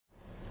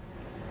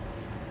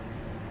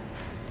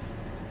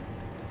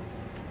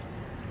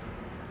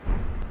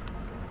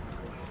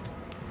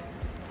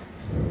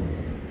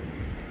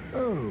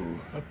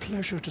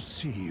pleasure to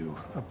see you.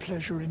 A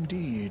pleasure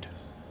indeed.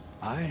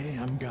 I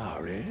am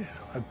Gowry,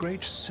 a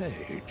great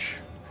sage.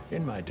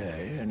 In my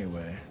day,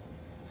 anyway.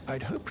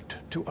 I'd hoped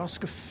to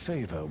ask a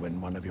favor when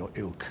one of your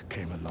ilk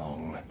came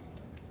along.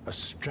 A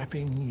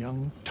strapping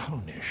young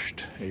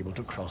tarnished, able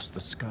to cross the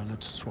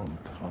scarlet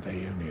swamp of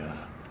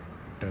Aeonia.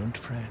 Don't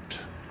fret,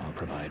 I'll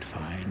provide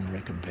fine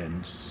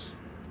recompense.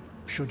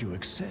 Should you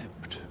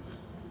accept,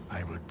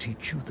 I will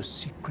teach you the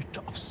secret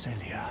of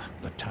Celia,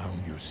 the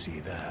town you see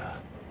there.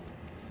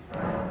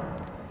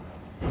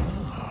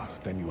 Ah,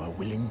 then you are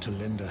willing to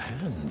lend a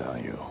hand, are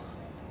you?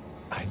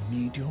 I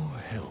need your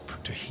help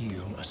to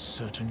heal a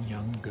certain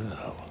young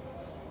girl.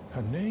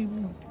 Her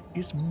name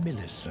is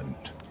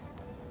Millicent.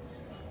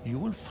 You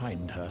will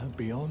find her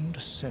beyond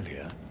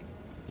Celia,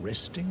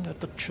 resting at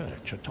the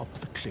church atop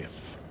the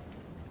cliff,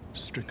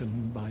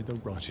 stricken by the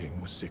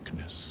rotting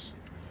sickness.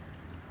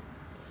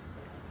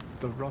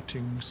 The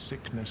rotting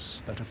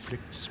sickness that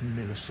afflicts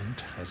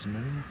Millicent has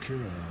no cure.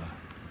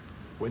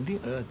 When the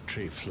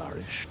Erdree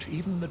flourished,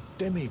 even the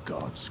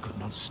demigods could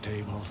not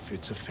stave off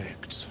its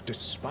effects,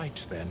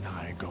 despite their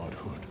nigh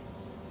godhood.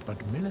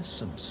 But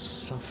Millicent's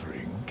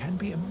suffering can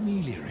be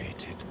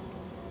ameliorated.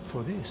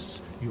 For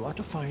this, you are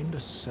to find a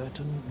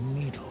certain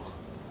needle.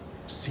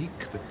 Seek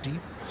the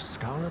deep,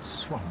 scarlet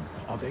swamp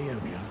of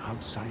Aeonia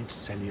outside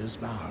Celia's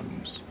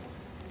bounds.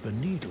 The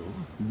needle,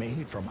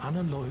 made from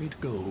unalloyed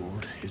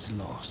gold, is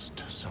lost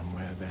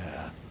somewhere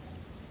there.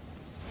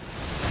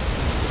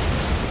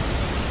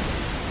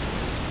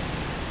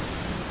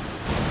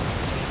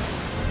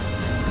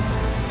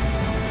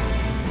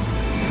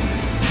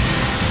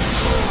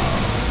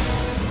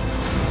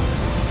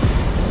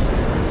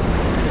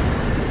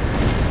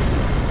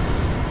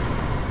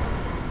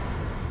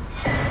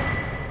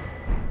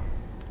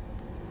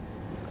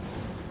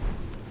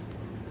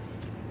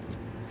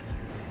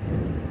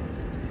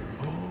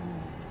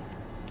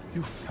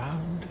 You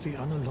found the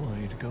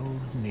unalloyed gold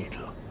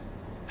needle.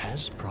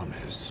 As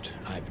promised,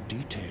 I've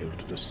detailed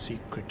the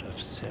secret of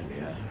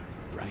Celia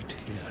right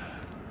here.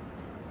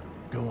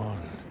 Go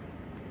on.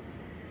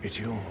 It's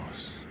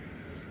yours.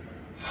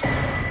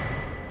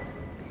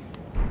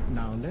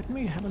 Now let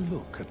me have a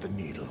look at the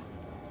needle.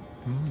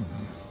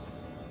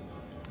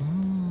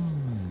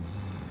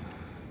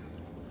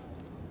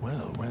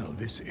 Well,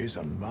 this is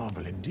a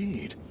marvel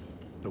indeed.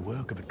 The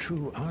work of a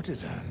true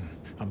artisan,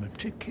 a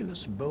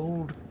meticulous,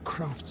 bold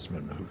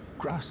craftsman who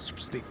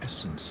grasps the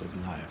essence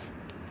of life.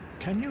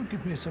 Can you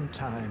give me some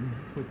time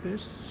with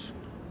this?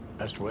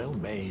 As well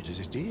made as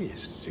it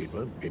is, it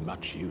won't be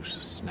much use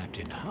snapped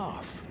in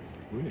half,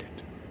 will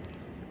it?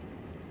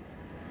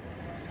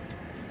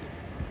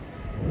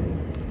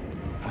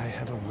 I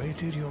have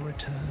awaited your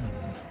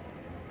return.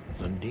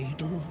 The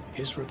needle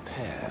is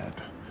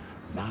repaired.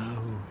 Now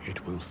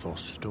it will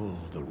forestall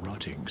the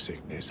rotting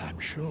sickness, I'm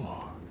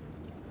sure.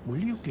 Will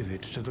you give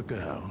it to the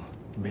girl,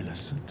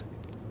 Millicent?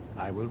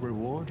 I will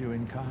reward you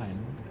in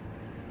kind.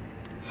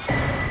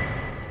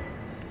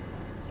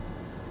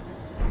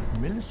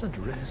 Millicent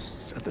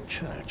rests at the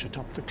church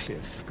atop the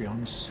cliff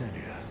beyond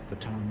Celia, the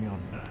town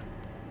yonder,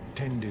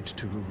 tended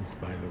to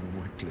by the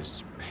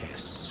witless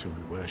pests who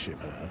worship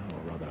her,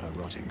 or rather her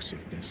rotting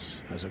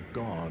sickness, as a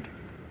god.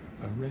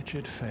 A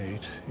wretched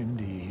fate,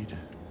 indeed.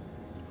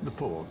 The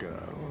poor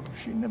girl,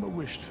 she never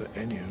wished for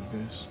any of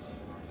this.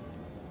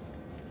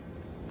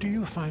 Do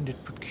you find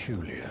it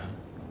peculiar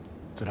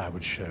that I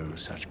would show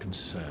such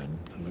concern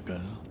for the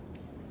girl?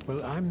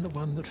 Well, I'm the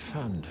one that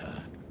found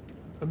her.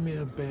 A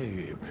mere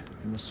babe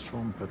in the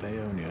swamp of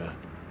Aeonia.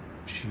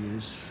 She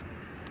is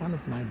one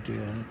of my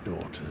dear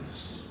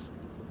daughters.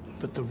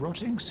 But the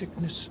rotting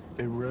sickness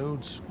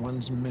erodes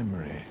one's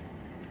memory.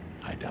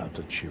 I doubt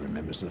that she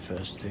remembers the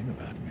first thing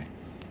about me.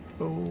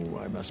 Oh,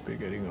 I must be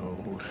getting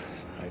old.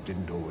 I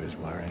didn't always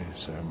worry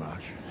so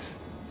much.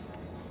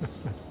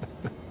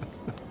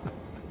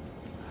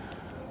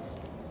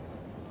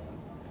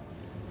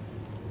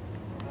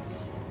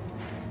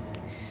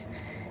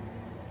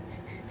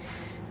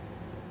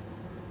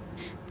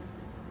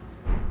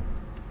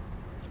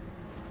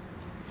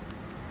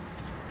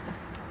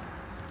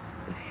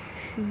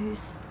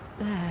 Who's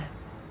there?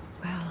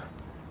 Well,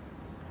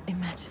 it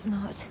matters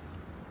not.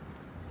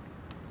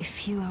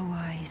 If you are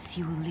wise,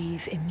 you will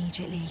leave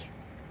immediately.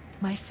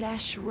 My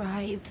flesh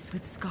writhes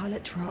with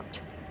scarlet rot.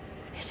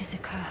 It is a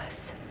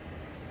curse,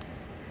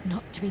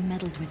 not to be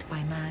meddled with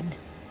by man.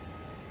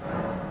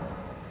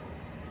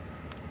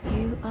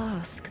 You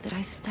ask that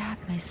I stab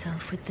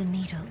myself with the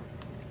needle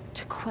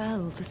to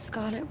quell the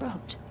scarlet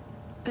rot.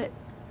 But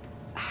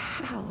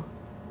how?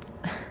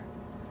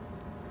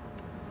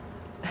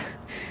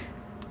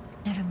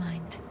 Never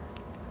mind.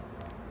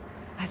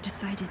 I've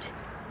decided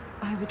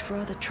I would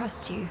rather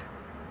trust you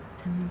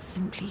than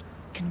simply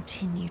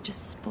continue to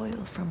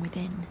spoil from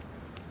within.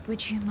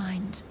 Would you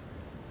mind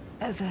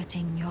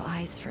averting your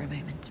eyes for a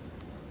moment?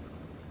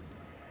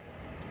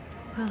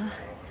 Well,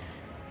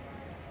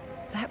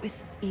 that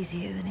was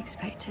easier than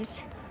expected.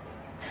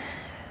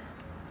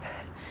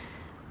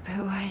 But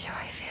why do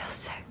I feel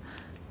so...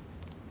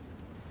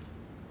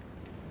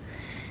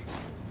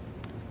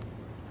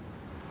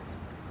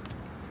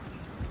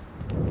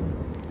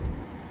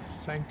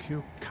 thank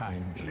you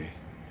kindly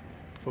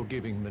for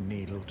giving the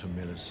needle to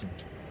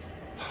Millicent.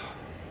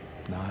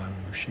 Now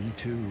she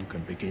too can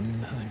begin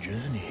her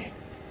journey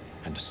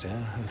and stare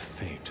her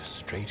fate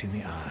straight in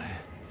the eye.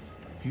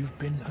 You've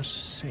been a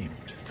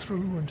saint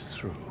through and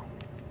through.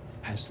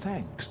 As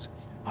thanks,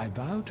 I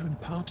vow to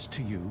impart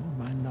to you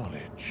my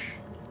knowledge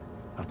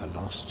of the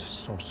lost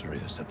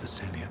sorceries of the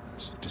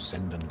Celians,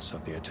 descendants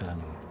of the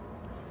Eternal.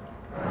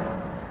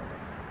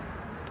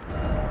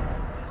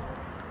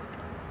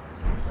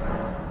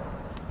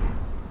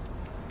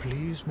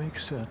 Please make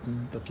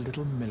certain that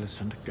little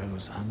Millicent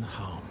goes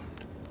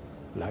unharmed.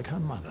 Like her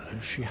mother,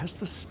 she has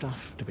the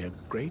stuff to be a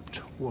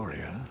great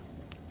warrior,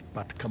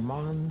 but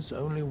commands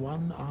only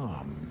one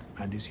arm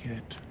and is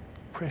yet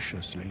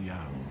preciously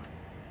young.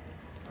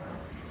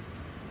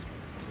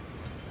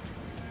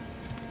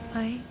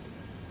 I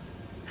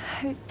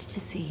hoped to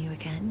see you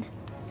again.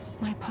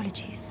 My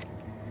apologies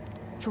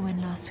for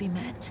when last we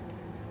met.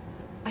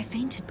 I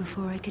fainted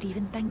before I could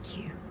even thank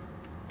you.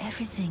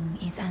 Everything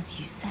is as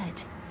you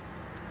said.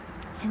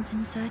 Since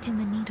inserting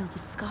the needle, the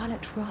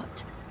scarlet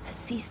rot has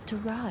ceased to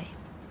writhe.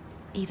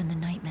 Even the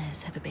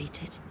nightmares have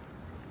abated.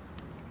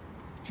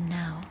 And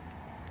now,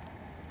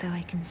 though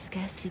I can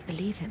scarcely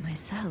believe it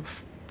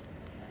myself,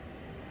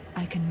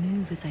 I can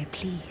move as I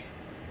please.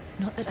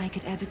 Not that I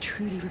could ever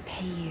truly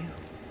repay you,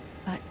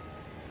 but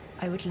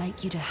I would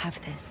like you to have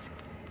this,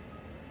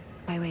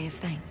 by way of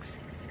thanks.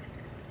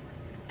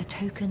 A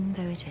token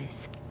though it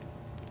is.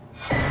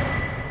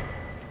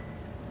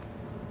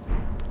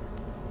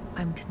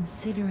 I'm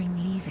considering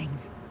leaving.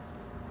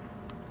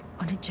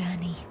 On a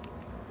journey.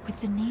 With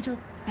the needle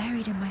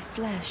buried in my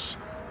flesh,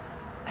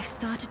 I've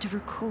started to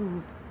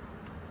recall,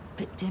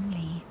 but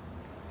dimly,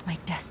 my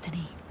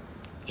destiny.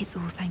 It's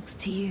all thanks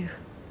to you.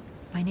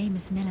 My name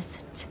is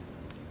Millicent.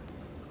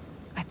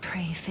 I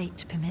pray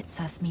fate permits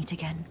us meet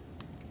again.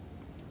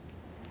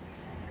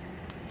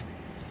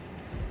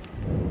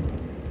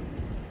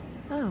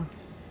 Oh,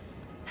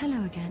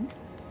 hello again.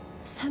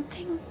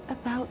 Something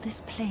about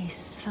this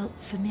place felt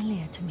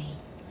familiar to me,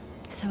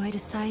 so I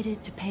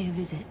decided to pay a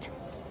visit.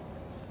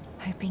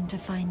 Hoping to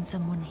find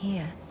someone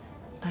here,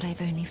 but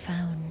I've only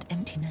found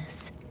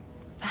emptiness.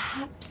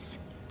 Perhaps,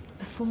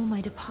 before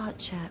my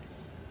departure,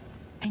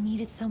 I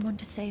needed someone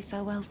to say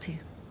farewell to.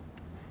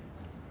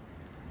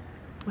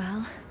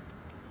 Well,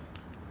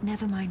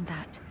 never mind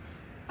that.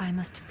 I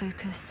must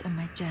focus on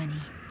my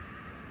journey,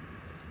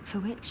 for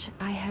which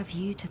I have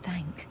you to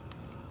thank.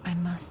 I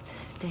must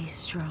stay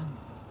strong.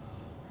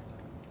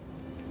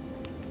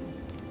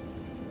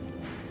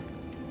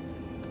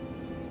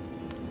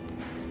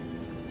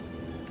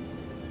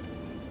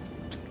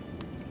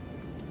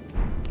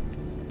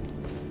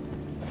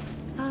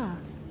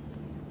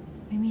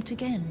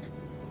 Again.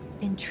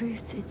 In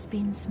truth, it's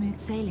been smooth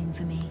sailing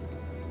for me.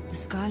 The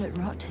scarlet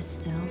rot has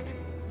stilled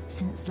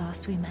since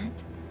last we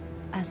met.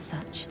 As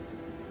such,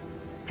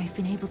 I've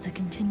been able to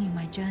continue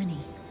my journey.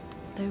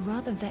 Though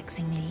rather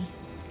vexingly,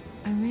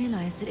 I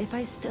realized that if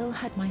I still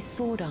had my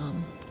sword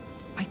arm,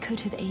 I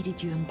could have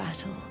aided you in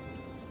battle.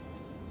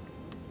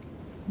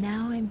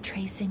 Now I'm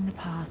tracing the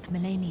path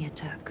Millennia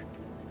took,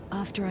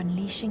 after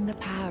unleashing the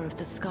power of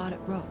the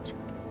scarlet rot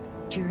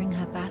during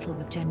her battle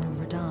with General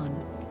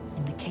Radahn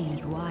in the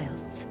Caelid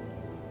wilds.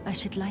 I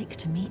should like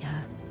to meet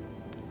her.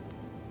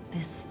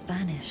 This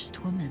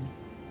vanished woman.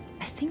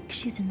 I think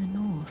she's in the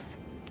north,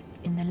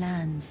 in the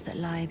lands that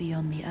lie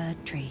beyond the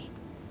Erdree.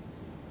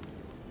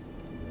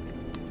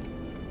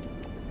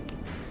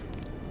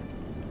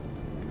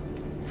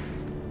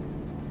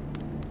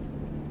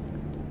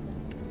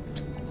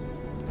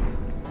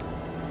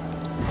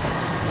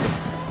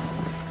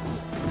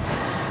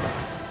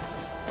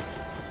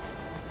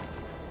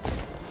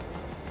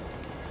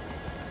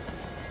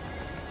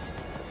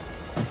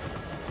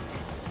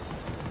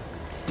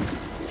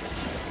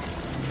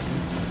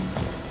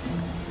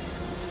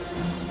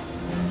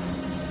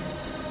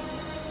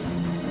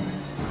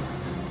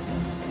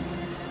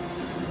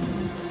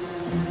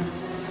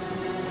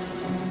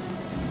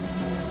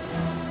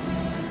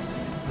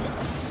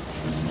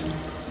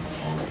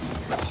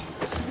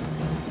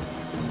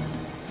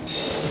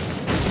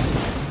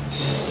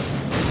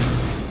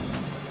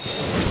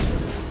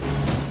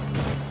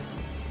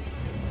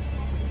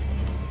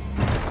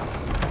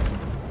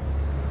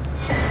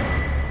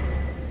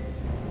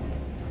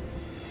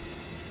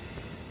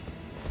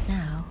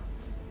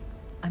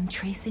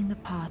 Tracing the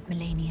path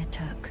Millennia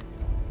took,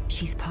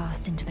 she's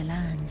passed into the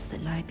lands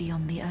that lie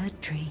beyond the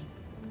Erdree.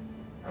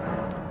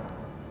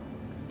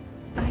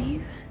 Are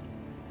you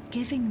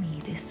giving me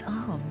this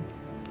arm?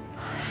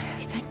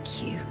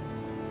 Thank you.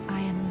 I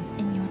am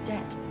in your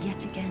debt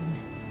yet again.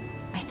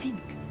 I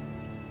think,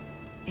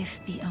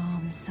 if the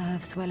arm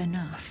serves well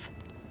enough,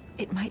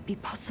 it might be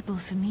possible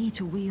for me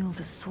to wield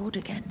a sword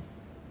again.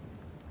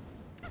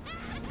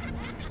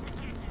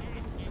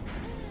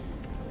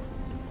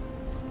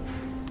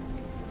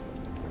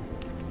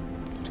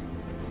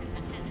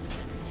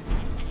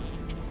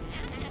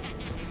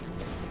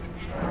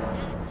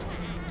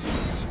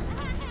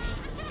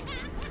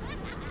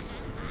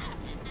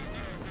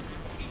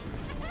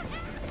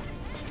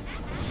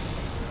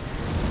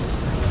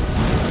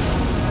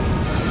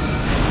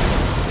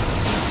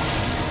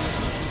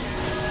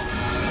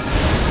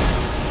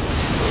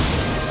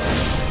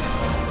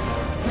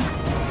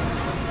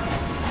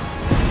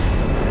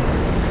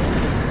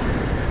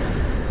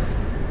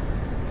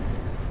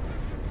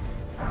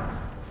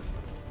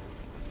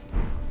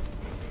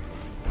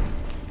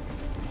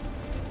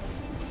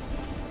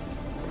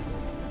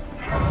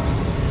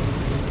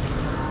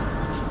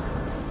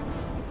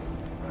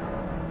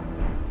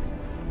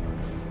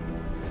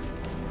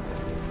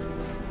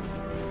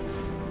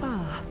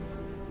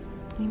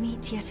 We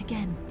meet yet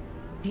again.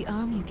 The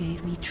arm you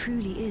gave me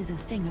truly is a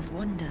thing of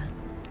wonder.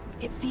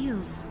 It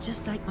feels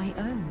just like my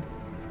own.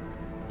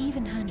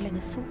 Even handling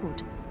a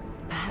sword.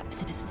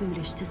 Perhaps it is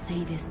foolish to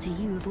say this to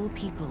you of all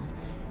people,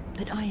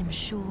 but I am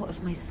sure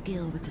of my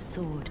skill with the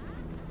sword.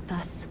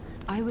 Thus,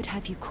 I would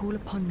have you call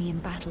upon me in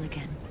battle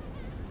again,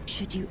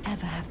 should you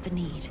ever have the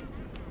need.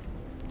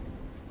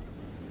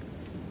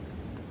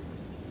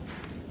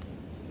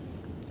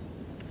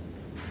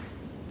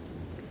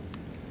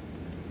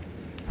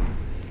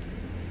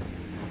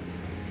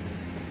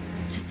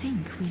 To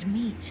think we'd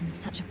meet in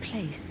such a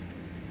place.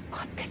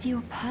 What could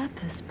your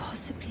purpose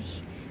possibly?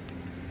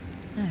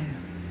 No.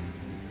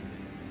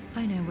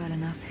 I know well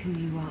enough who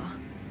you are.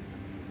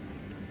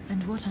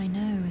 And what I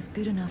know is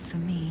good enough for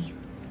me.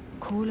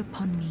 Call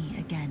upon me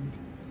again,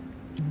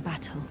 in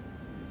battle,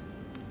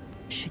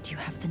 should you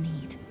have the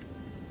need.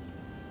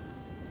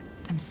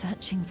 I'm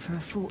searching for a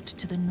fort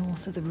to the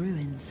north of the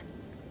ruins.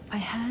 I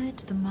heard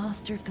the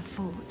master of the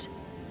fort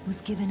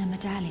was given a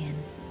medallion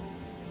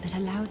that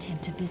allowed him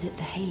to visit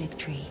the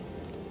Haligtree.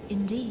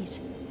 Indeed,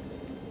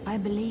 I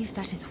believe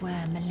that is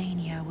where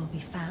Malenia will be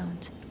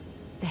found.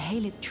 The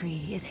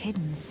Haligtree is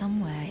hidden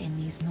somewhere in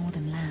these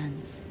northern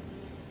lands.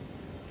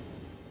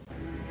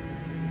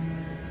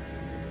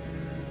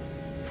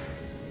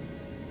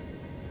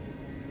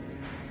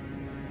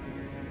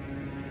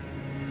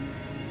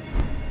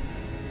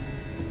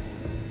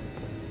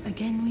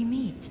 Again we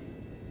meet.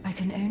 I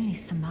can only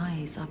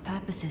surmise our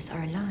purposes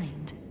are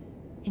aligned.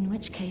 In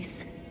which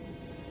case,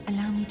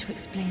 allow me to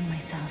explain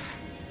myself.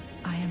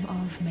 I am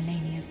of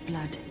Malenia's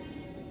blood,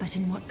 but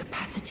in what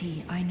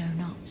capacity I know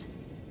not.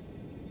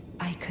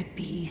 I could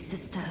be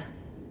sister,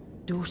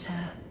 daughter,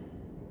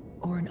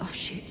 or an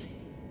offshoot.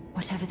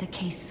 Whatever the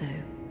case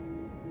though,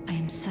 I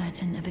am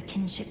certain of a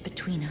kinship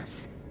between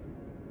us.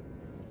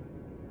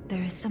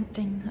 There is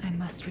something I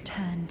must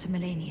return to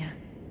Malenia.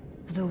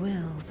 The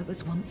will that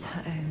was once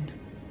her own.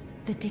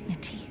 The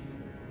dignity.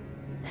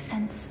 The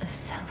sense of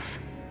self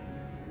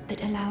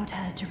that allowed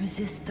her to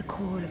resist the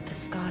call of the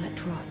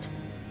Scarlet Rot.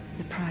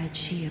 The pride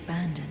she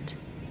abandoned.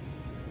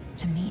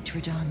 To meet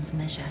Radahn's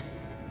measure.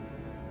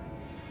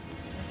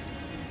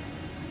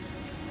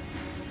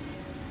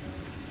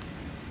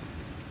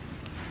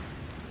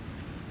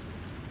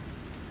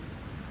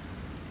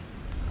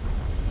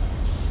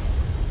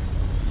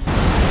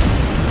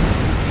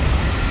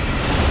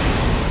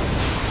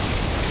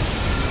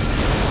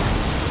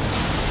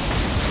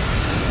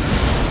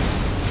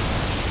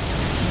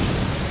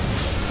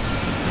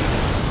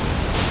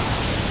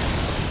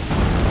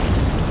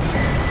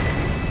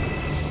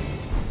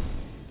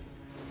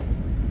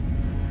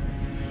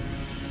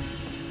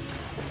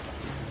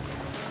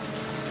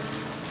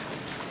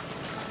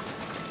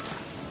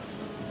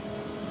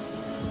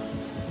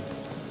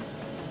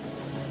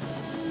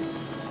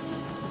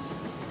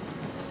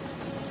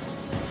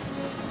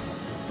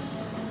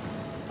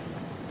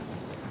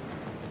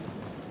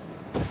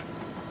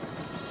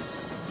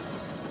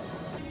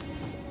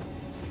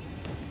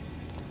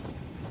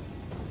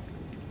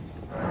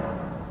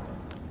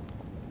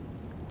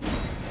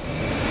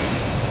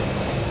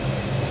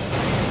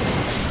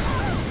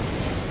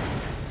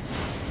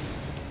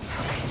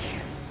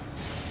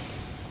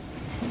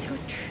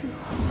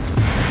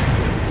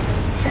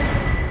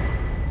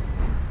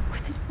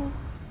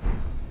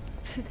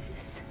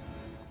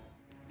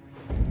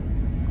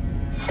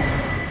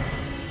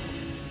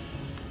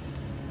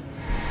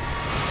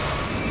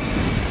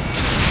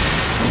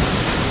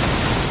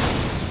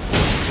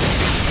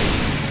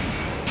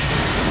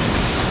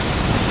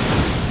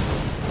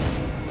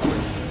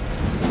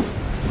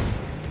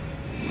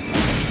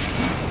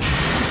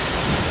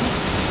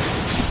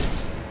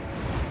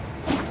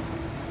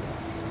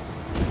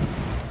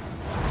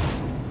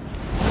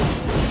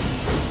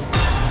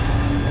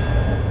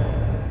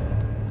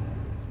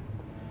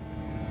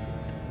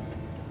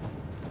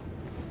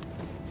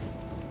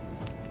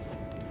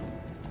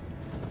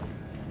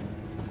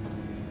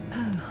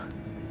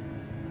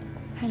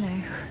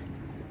 Hello.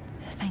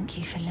 Thank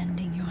you for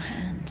lending your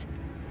hand.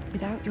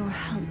 Without your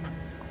help,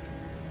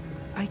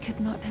 I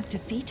could not have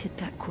defeated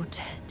that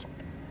quartet.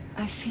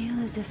 I feel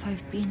as if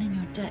I've been in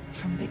your debt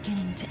from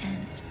beginning to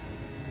end.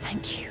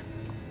 Thank you.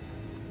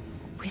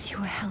 With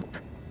your help,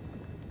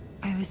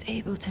 I was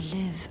able to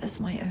live as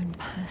my own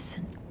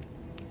person.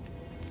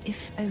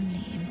 If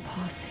only in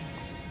passing.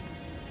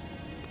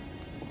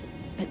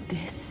 But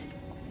this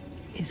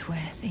is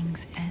where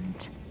things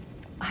end.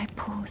 I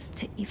paused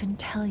to even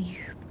tell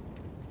you,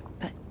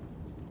 but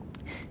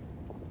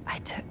I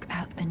took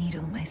out the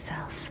needle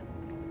myself.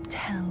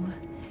 Tell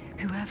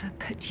whoever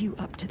put you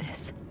up to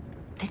this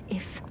that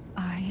if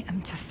I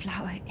am to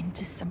flower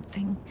into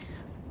something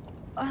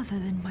other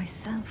than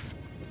myself,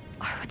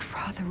 I would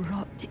rather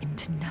rot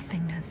into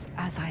nothingness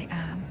as I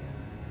am.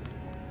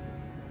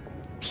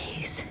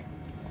 Please,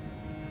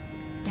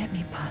 let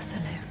me pass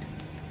alone.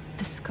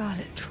 The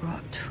Scarlet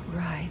Rot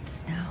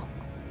writhes now,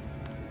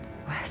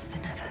 worse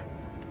than ever.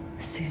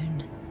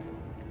 Soon,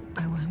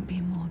 I won't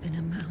be more than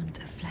a mound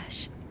of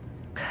flesh,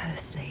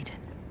 curse-laden,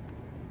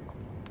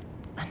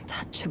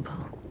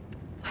 untouchable.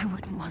 I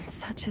wouldn't want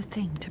such a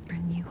thing to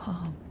bring you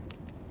harm.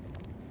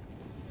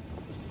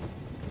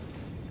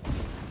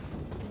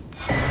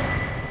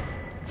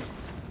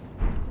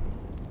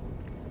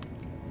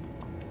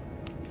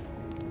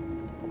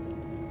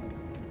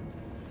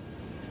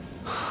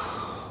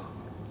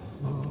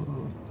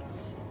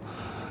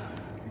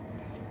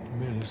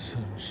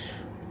 Millicent,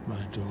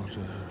 my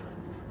daughter,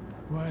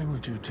 why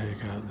would you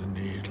take out the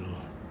needle?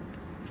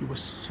 You were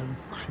so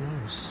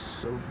close,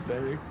 so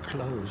very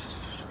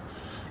close,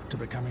 to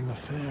becoming the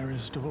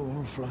fairest of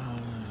all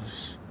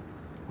flowers.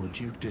 Would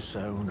you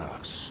disown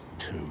us,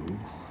 too,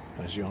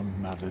 as your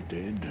mother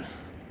did?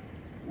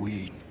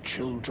 We,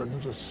 children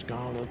of the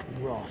Scarlet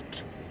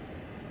Rot.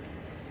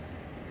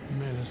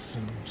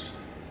 Millicent,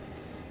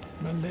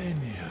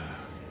 Malenia,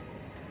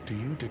 do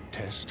you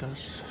detest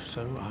us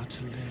so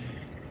utterly?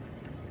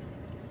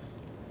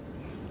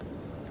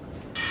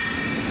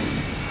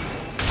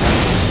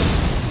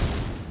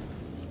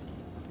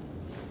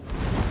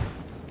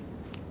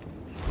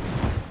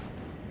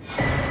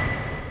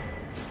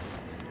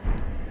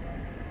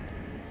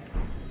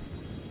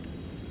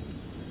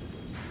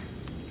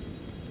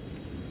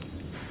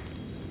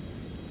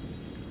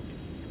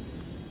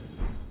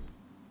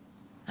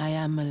 I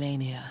am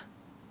Malenia,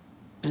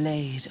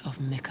 Blade of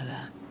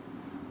Miquella.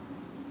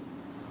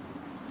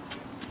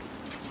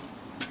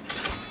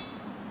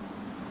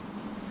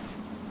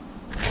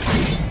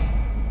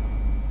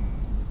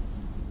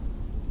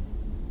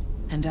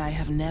 And I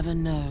have never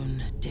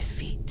known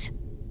defeat.